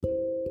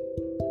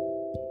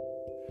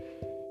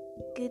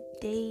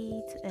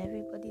day to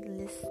everybody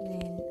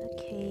listening.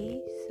 Okay,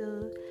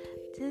 so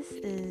this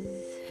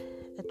is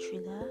a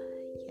thriller.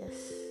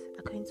 Yes,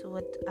 according to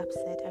what I've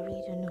said, I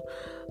really don't know,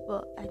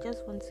 but I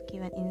just want to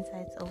give an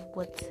insight of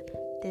what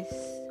this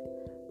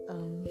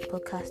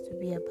podcast will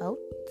be about.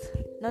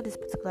 Not this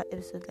particular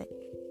episode, like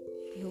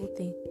the whole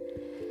thing.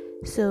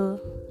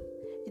 So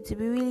it will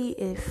be really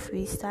a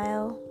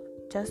freestyle,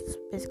 just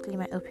basically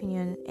my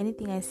opinion.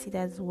 Anything I see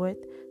that's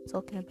worth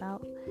talking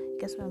about,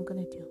 guess what I'm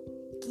gonna do?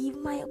 Give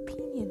my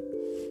opinion.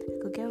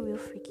 I could get real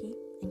freaky,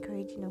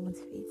 encouraging or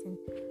motivating,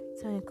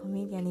 turn a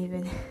comedian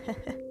even.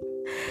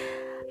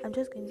 I'm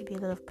just going to be a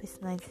lot of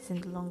personalities in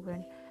the long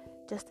run.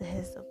 Just a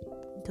heads up,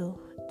 though.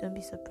 Don't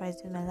be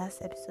surprised when my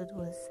last episode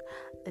was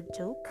a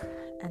joke,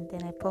 and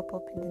then I pop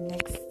up in the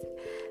next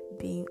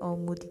being all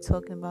moody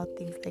talking about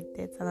things like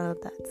that and all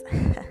of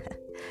that.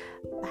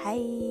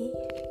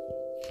 Bye.